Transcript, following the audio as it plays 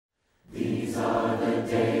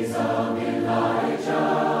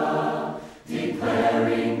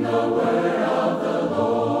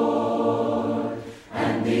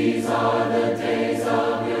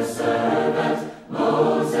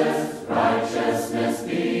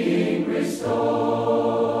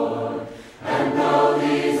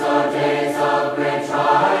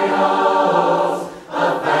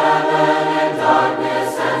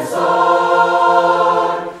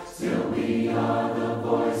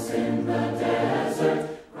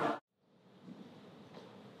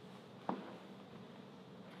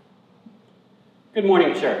Good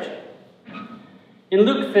morning, church. In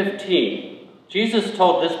Luke 15, Jesus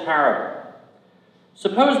told this parable.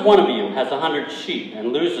 Suppose one of you has 100 sheep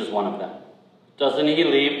and loses one of them. Doesn't he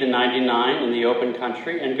leave the 99 in the open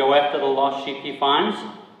country and go after the lost sheep he finds?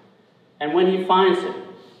 And when he finds it,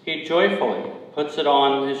 he joyfully puts it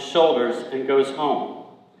on his shoulders and goes home.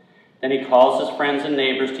 Then he calls his friends and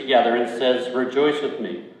neighbors together and says, "Rejoice with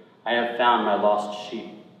me, I have found my lost sheep."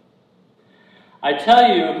 I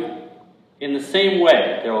tell you, in the same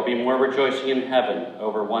way, there will be more rejoicing in heaven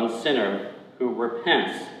over one sinner who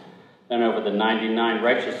repents than over the 99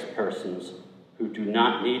 righteous persons who do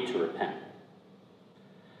not need to repent.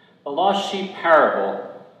 The lost sheep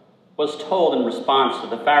parable was told in response to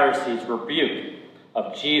the Pharisees' rebuke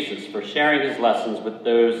of Jesus for sharing his lessons with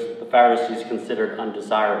those the Pharisees considered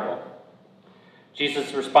undesirable.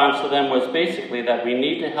 Jesus' response to them was basically that we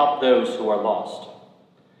need to help those who are lost.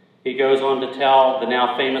 He goes on to tell the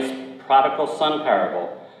now famous prodigal son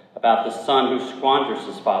parable about the son who squanders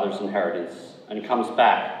his father's inheritance and comes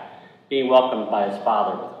back, being welcomed by his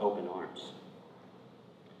father with open arms.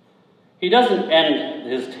 He doesn't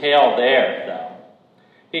end his tale there, though.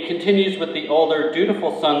 He continues with the older,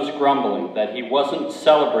 dutiful son's grumbling that he wasn't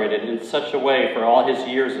celebrated in such a way for all his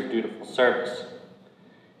years of dutiful service.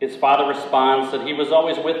 His father responds that he was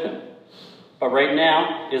always with him, but right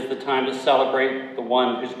now is the time to celebrate the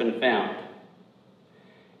one who's been found.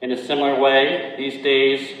 In a similar way, these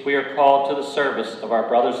days we are called to the service of our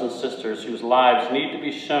brothers and sisters whose lives need to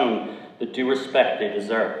be shown the due respect they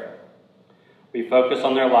deserve. We focus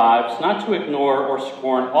on their lives not to ignore or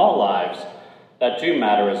scorn all lives that do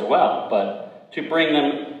matter as well, but to bring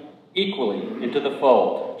them equally into the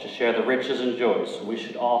fold to share the riches and joys we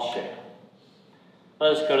should all share.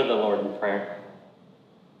 Let us go to the Lord in prayer.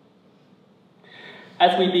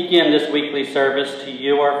 As we begin this weekly service to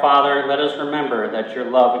you, our Father, let us remember that your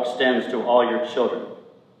love extends to all your children.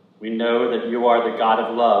 We know that you are the God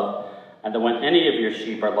of love, and that when any of your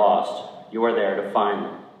sheep are lost, you are there to find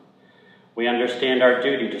them. We understand our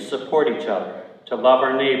duty to support each other, to love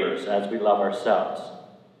our neighbors as we love ourselves.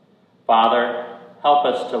 Father, help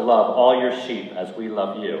us to love all your sheep as we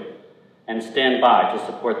love you, and stand by to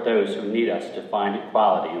support those who need us to find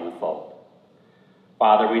equality in the fold.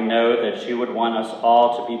 Father, we know that you would want us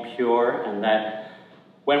all to be pure, and that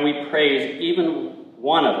when we praise even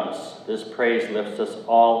one of us, this praise lifts us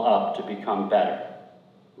all up to become better.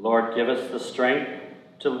 Lord, give us the strength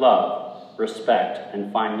to love, respect,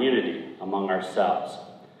 and find unity among ourselves.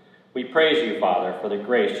 We praise you, Father, for the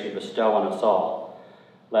grace you bestow on us all.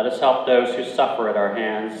 Let us help those who suffer at our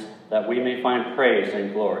hands, that we may find praise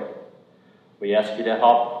and glory. We ask you to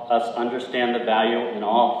help us understand the value in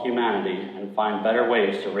all humanity and find better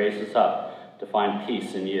ways to raise us up to find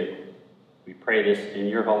peace in you. We pray this in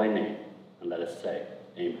your holy name, and let us say,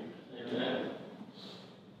 amen. Amen.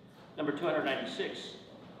 Number 296,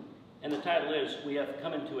 and the title is, We Have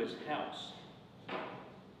Come Into His House.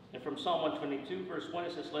 And from Psalm 122, verse 1,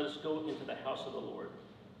 it says, Let us go into the house of the Lord.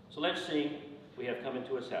 So let's sing, We Have Come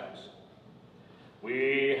Into His House.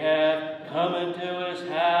 We have come into his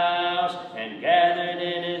house and gathered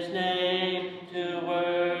in his name to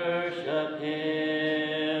worship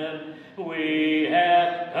him. We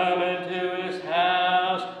have come into his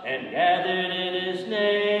house and gathered in his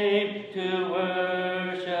name to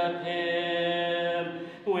worship him.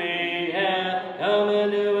 We have come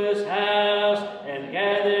into his house and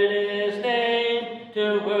gathered in his name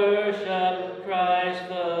to worship Christ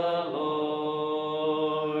the Lord.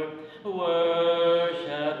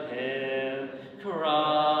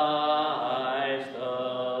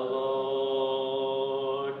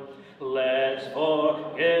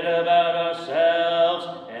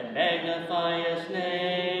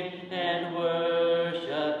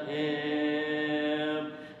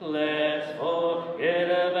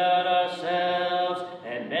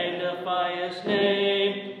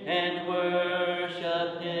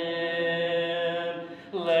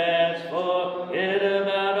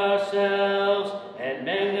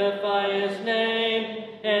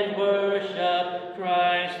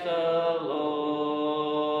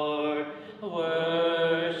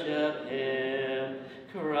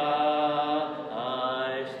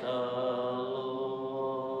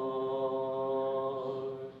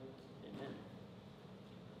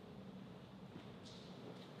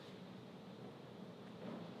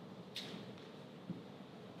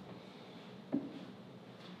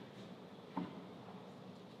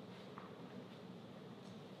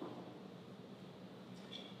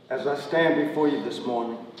 As I stand before you this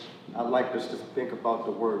morning, I'd like us to think about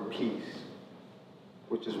the word peace,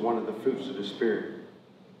 which is one of the fruits of the Spirit.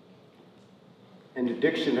 In the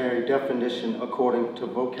dictionary definition, according to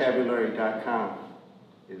vocabulary.com,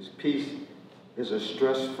 is peace is a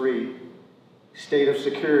stress-free state of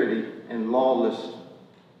security and lawless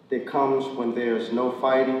that comes when there is no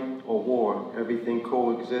fighting or war. Everything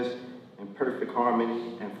coexists in perfect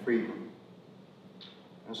harmony and freedom.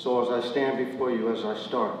 And so as I stand before you, as I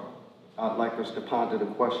start, I'd like us to ponder the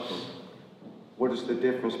question, what is the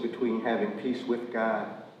difference between having peace with God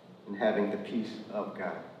and having the peace of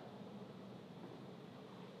God?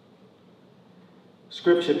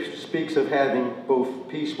 Scripture speaks of having both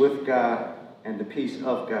peace with God and the peace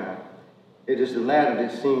of God. It is the latter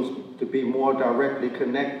that seems to be more directly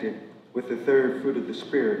connected with the third fruit of the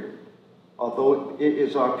Spirit, although it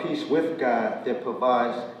is our peace with God that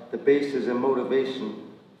provides the basis and motivation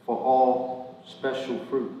for all spiritual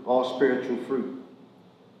fruit.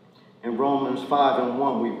 In Romans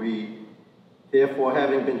 5:1 we read, "Therefore,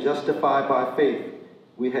 having been justified by faith,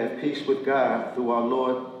 we have peace with God through our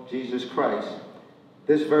Lord Jesus Christ."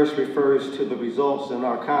 This verse refers to the results in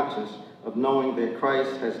our conscience of knowing that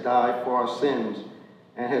Christ has died for our sins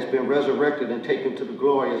and has been resurrected and taken to the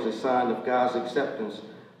glory as a sign of God's acceptance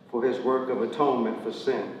for his work of atonement for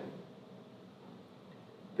sin.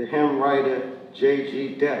 The hymn writer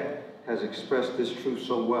J.G. Depp has expressed this truth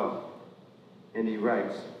so well, and he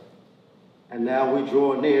writes, "And now we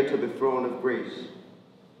draw near to the throne of grace,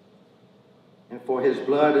 and for his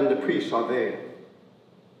blood and the priest are there.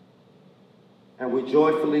 And we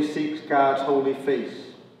joyfully seek God's holy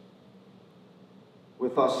face.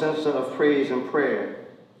 With our censer of praise and prayer,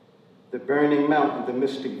 the burning mountain, the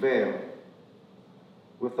mystic veil,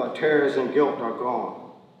 with our terrors and guilt are gone.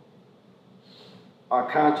 Our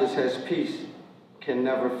conscience has peace, can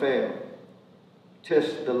never fail.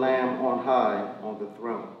 'Tis the Lamb on high on the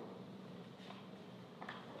throne."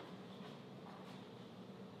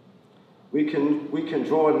 We can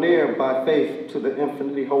draw near by faith to the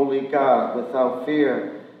infinitely holy God without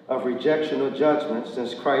fear of rejection or judgment,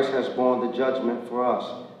 since Christ has borne the judgment for us.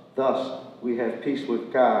 Thus, we have peace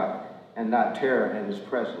with God and not terror in his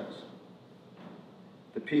presence.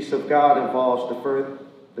 The peace of God involves a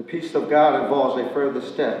further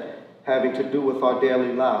step having to do with our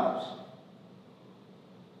daily lives.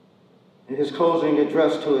 In his closing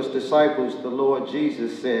address to his disciples, the Lord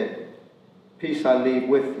Jesus said, "Peace I leave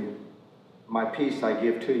with you, my peace I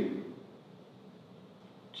give to you."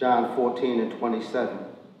 John 14:27.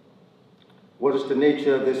 What is the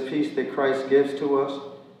nature of this peace that Christ gives to us?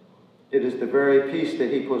 It is the very peace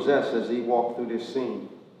that he possessed as he walked through this scene.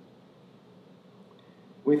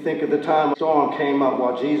 We think of the time a storm came up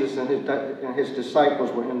while Jesus and his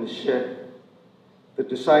disciples were in the ship. The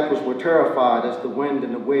disciples were terrified as the wind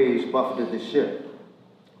and the waves buffeted the ship.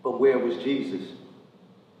 But where was Jesus?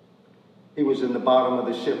 He was in the bottom of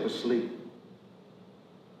the ship asleep.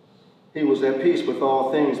 He was at peace with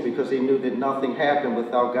all things because he knew that nothing happened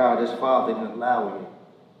without God his Father allowing it.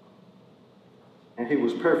 And he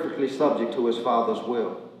was perfectly subject to his Father's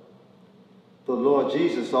will. The Lord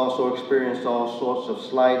Jesus also experienced all sorts of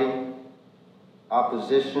slighting,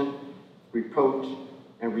 opposition, reproach,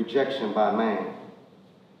 and rejection by man.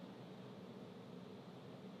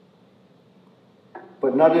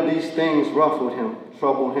 But none of these things ruffled him,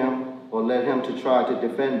 troubled him, or led him to try to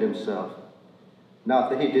defend himself.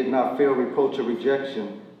 Not that he did not feel reproach or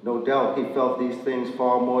rejection. No doubt he felt these things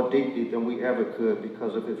far more deeply than we ever could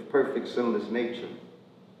because of his perfect sinless nature.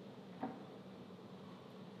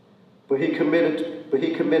 But he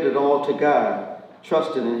committed all to God,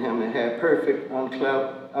 trusted in him, and had perfect,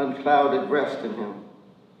 unclouded rest in him.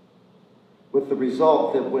 With the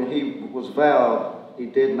result that when he was vowed, he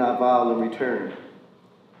did not vow in return.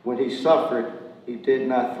 When he suffered, he did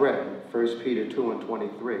not threaten. 1 Peter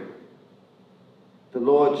 2:23. The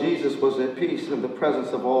Lord Jesus was at peace in the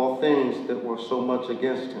presence of all things that were so much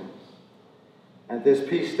against him. And this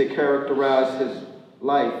peace that characterized his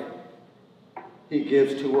life, he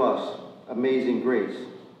gives to us, amazing grace.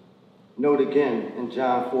 Note again in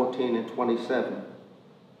John 14:27.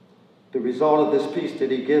 The result of this peace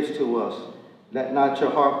that he gives to us, let not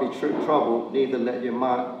your heart be troubled, neither let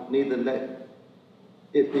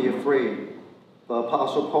it be afraid. The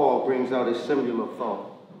Apostle Paul brings out a similar thought.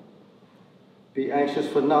 Be anxious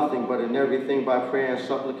for nothing, but in everything by prayer and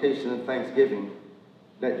supplication and thanksgiving,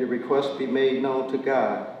 let your requests be made known to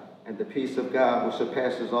God, and the peace of God, which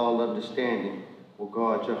surpasses all understanding, will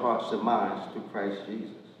guard your hearts and minds through Christ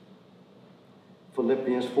Jesus.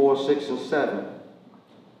 Philippians 4:6 and 7.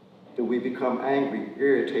 Do we become angry,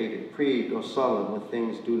 irritated, grieved, or sullen when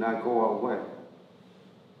things do not go our way?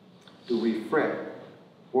 Do we fret,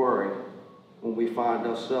 worry, when we find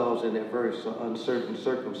ourselves in adverse or uncertain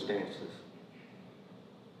circumstances?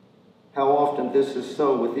 How often this is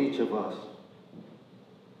so with each of us.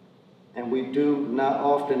 And we do not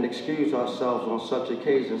often excuse ourselves on such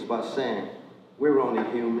occasions by saying, we're only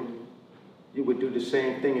human. You would do the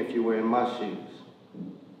same thing if you were in my shoes.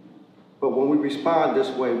 But when we respond this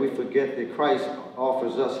way, we forget that Christ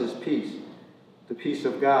offers us his peace, the peace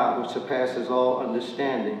of God which surpasses all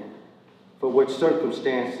understanding, for which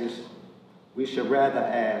circumstances we should rather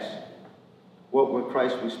ask, would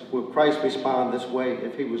Christ respond this way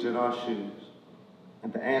if he was in our shoes?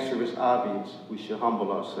 And the answer is obvious. We should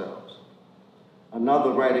humble ourselves.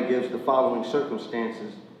 Another writer gives the following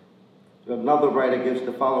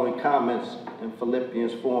comments in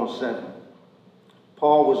Philippians 4 and 7.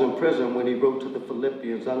 Paul was in prison when he wrote to the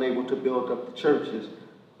Philippians, unable to build up the churches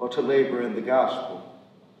or to labor in the gospel.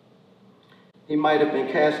 He might have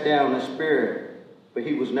been cast down in spirit, but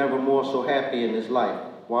he was never more so happy in his life.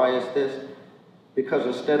 Why is this? Because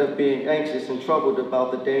instead of being anxious and troubled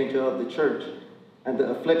about the danger of the church and the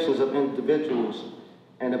afflictions of individuals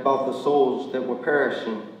and about the souls that were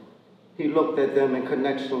perishing, he looked at them in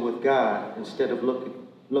connection with God instead of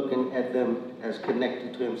looking at them as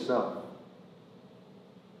connected to himself.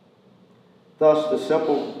 Thus, the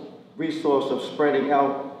simple resource of spreading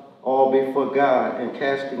out all before God and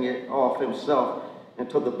casting it off himself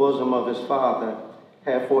into the bosom of his Father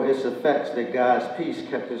had for its effects that God's peace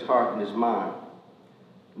kept his heart and his mind.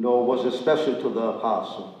 Nor was it special to the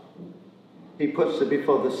apostle. He puts it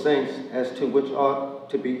before the saints as to which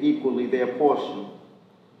ought to be equally their portion.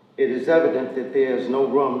 It is evident that there is no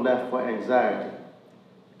room left for anxiety.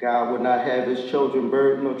 God would not have his children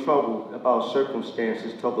burdened or troubled about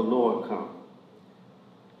circumstances till the Lord come.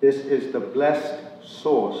 This is the blessed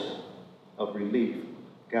source of relief.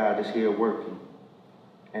 God is here working.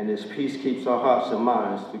 And his peace keeps our hearts and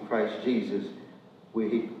minds through Christ Jesus,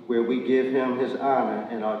 where we give him his honor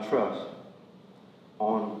and our trust.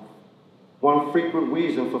 On one frequent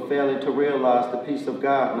reason for failing to realize the peace of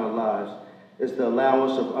God in our lives is the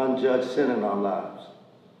allowance of unjudged sin in our lives.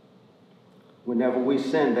 Whenever we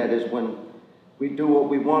sin, that is when we do what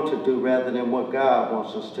we want to do rather than what God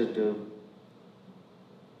wants us to do.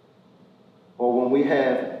 Or when we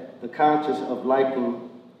have the conscience of liking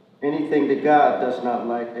anything that God does not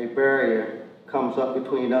like, a barrier comes up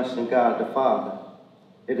between us and God the Father.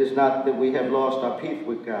 It is not that we have lost our peace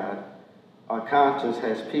with God. Our conscience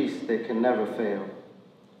has peace that can never fail.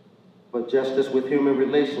 But just as with human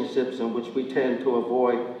relationships in which we tend to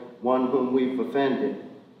avoid one whom we've offended,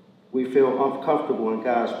 we feel uncomfortable in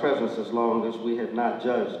God's presence as long as we have not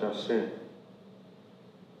judged our sin.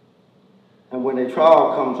 And when a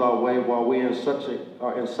trial comes our way while we are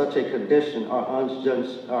in such a condition, our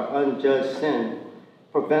unjudged sin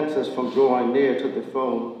prevents us from drawing near to the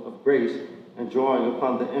throne of grace and drawing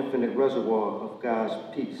upon the infinite reservoir of God's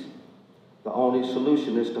peace. The only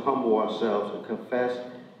solution is to humble ourselves and confess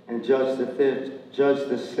and judge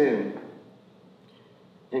the sin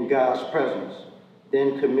in God's presence.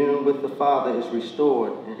 Then communion with the Father is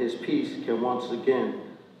restored, and his peace can once again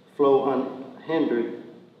flow unhindered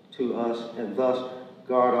to us, and thus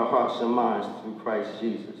guard our hearts and minds through Christ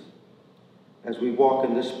Jesus. As we walk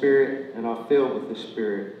in the Spirit and are filled with the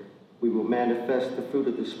Spirit, we will manifest the fruit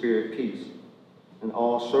of the Spirit, peace, in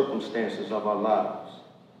all circumstances of our lives.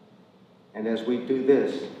 And as we do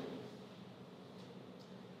this,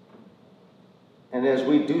 and as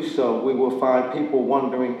we do so, we will find people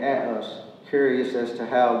wondering at us, curious as to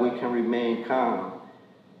how we can remain calm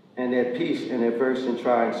and at peace in adverse and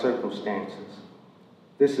trying circumstances.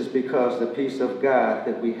 This is because the peace of God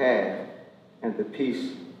that we have and the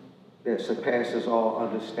peace that surpasses all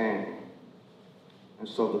understanding. And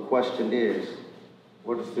so the question is,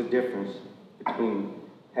 what is the difference between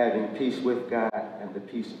having peace with God and the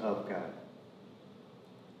peace of God?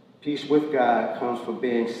 Peace with God comes from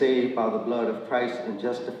being saved by the blood of Christ and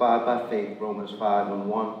justified by faith, Romans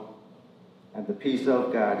 5:1. And the peace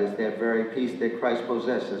of God is that very peace that Christ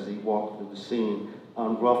possessed as he walked through the scene,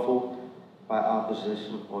 unruffled by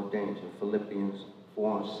opposition or danger, Philippians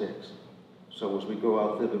 4:6. So as we go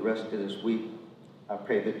out through the rest of this week, I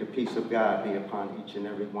pray that the peace of God be upon each and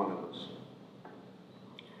every one of us.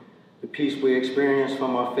 The peace we experience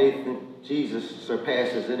from our faith in Jesus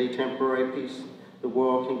surpasses any temporary peace the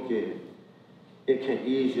world can give. It can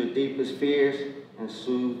ease your deepest fears and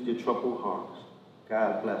soothe your troubled hearts.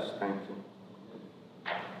 God bless. Thank you.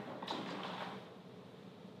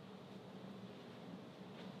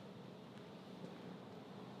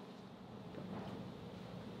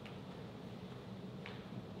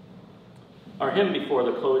 Our hymn before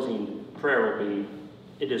the closing prayer will be,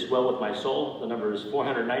 "It is Well With My Soul." The number is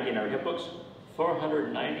 490 in our hymn books.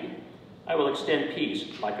 490. I will extend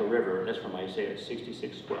peace like a river. That's from Isaiah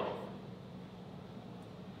 66:12.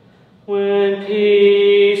 when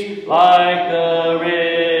peace like a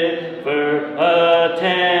river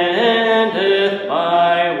attendeth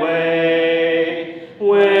my way,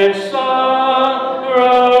 when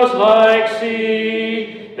sorrows like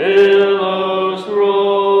sea billows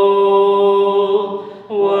roll,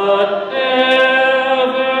 whatever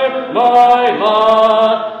my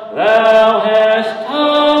lot thou hast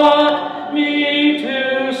taught me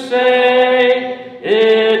to say,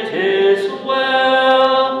 it is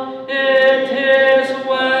well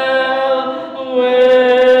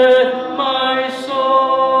with my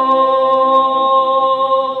soul.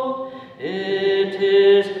 It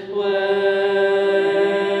is well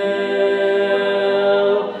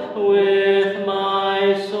with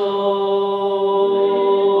my soul.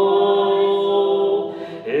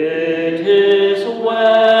 It is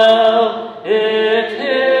well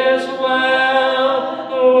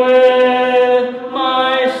with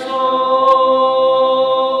my soul.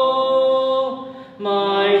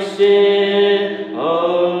 My sin,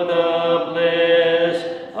 oh, the bliss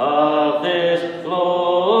of this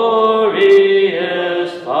glorious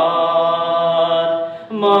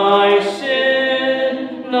thought. My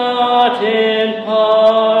sin, not in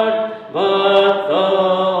part, but the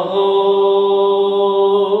whole,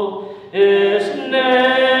 is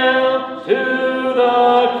nailed to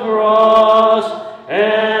the cross,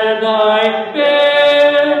 and I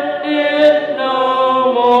bear it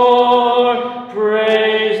no more.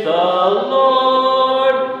 Praise the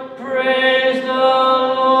Lord,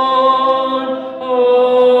 oh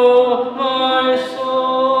my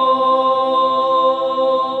soul.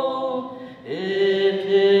 It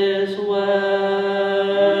is well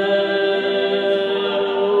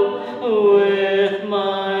with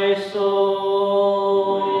my soul.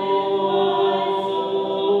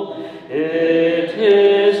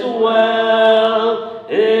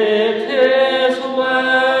 It is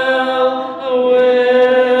well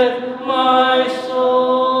with my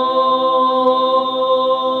soul.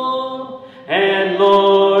 And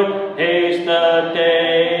Lord, haste the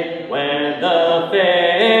day when the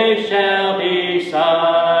face shall be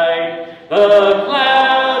sight, the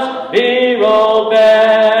clouds be rolled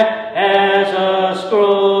back as a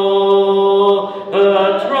scroll,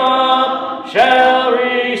 the trump shall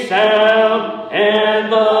resound,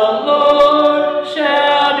 and the Lord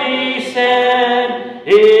shall descend.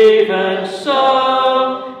 Even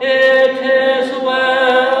so, it is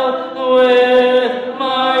well with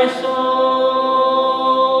my soul.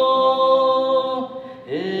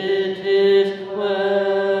 It is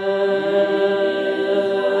well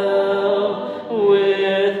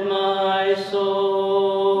with my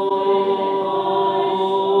soul.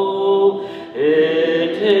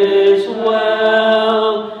 It is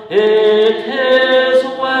well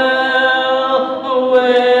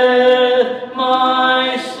with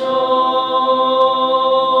my soul.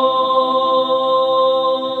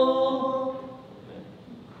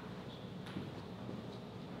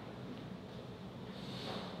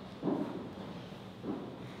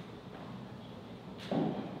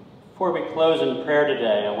 Before we close in prayer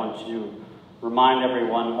today, I want to remind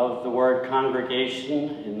everyone of the word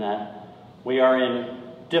congregation, in that we are in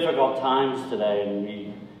difficult times today and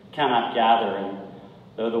we cannot gather. And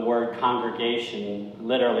though the word congregation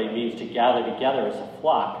literally means to gather together as a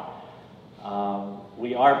flock,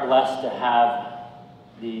 we are blessed to have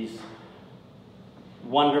these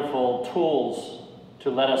wonderful tools to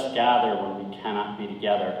let us gather when we cannot be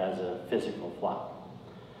together as a physical flock.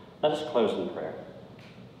 Let us close in prayer.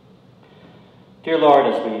 Dear Lord,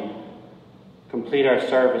 as we complete our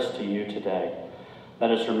service to you today, let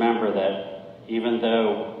us remember that even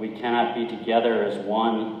though we cannot be together as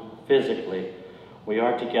one physically, we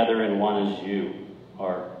are together in one as you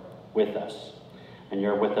are with us. And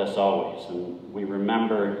you're with us always. And we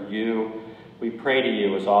remember you. We pray to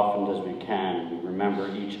you as often as we can. We remember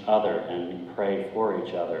each other and we pray for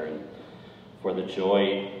each other and for the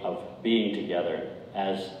joy of being together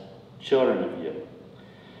as children of you.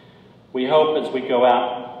 We hope as we go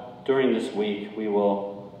out during this week, we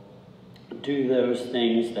will do those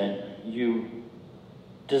things that you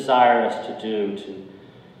desire us to do, to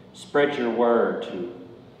spread your word, to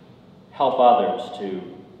help others, to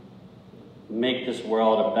make this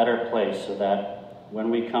world a better place, so that when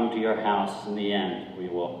we come to your house in the end, we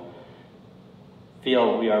will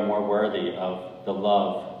feel we are more worthy of the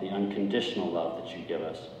love, the unconditional love that you give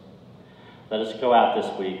us. Let us go out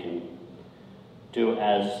this week and do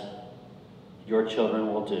as your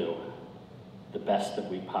children will do, the best that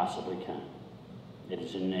we possibly can. It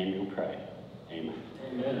is in your name we pray. Amen.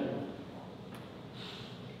 Amen.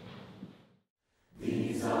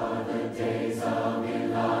 These are the days of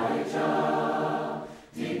Elijah,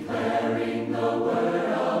 declaring the word.